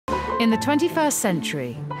In the 21st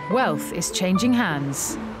century, wealth is changing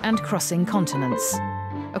hands and crossing continents.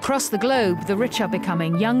 Across the globe, the rich are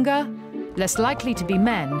becoming younger, less likely to be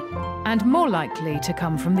men, and more likely to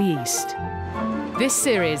come from the East. This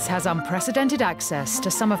series has unprecedented access to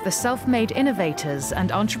some of the self-made innovators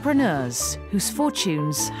and entrepreneurs whose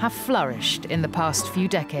fortunes have flourished in the past few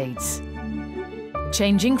decades.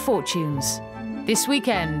 Changing Fortunes, this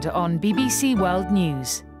weekend on BBC World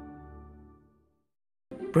News.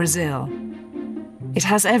 Brazil. It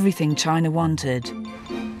has everything China wanted.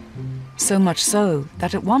 So much so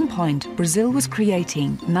that at one point Brazil was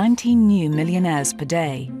creating 19 new millionaires per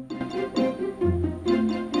day.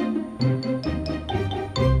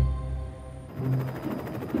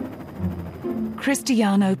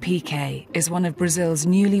 Cristiano Piquet is one of Brazil's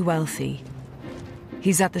newly wealthy.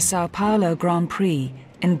 He's at the Sao Paulo Grand Prix,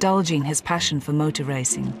 indulging his passion for motor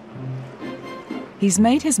racing. He's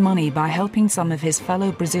made his money by helping some of his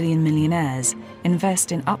fellow Brazilian millionaires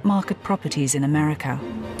invest in upmarket properties in America.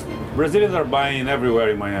 Brazilians are buying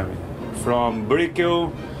everywhere in Miami, from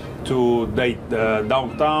Brickell to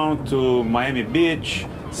downtown to Miami Beach,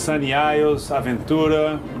 Sunny Isles,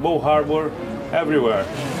 Aventura, Bow Harbor, everywhere.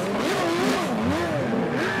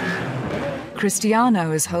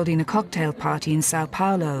 Cristiano is holding a cocktail party in Sao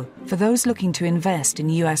Paulo for those looking to invest in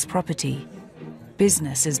US property.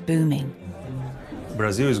 Business is booming.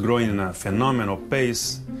 Brazil is growing in a phenomenal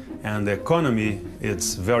pace, and the economy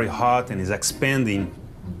is very hot and is expanding.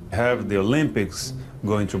 We have the Olympics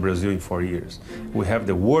going to Brazil in 4 years. We have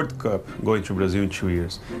the World Cup going to Brazil in 2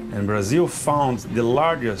 years. And Brazil found the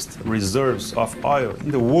largest reserves of oil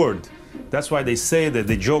in the world. That's why they say that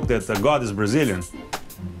they joke that God is Brazilian.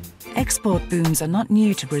 Export booms are not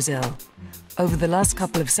new to Brazil. Over the last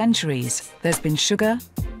couple of centuries, there's been sugar,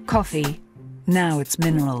 coffee, now it's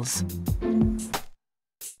minerals.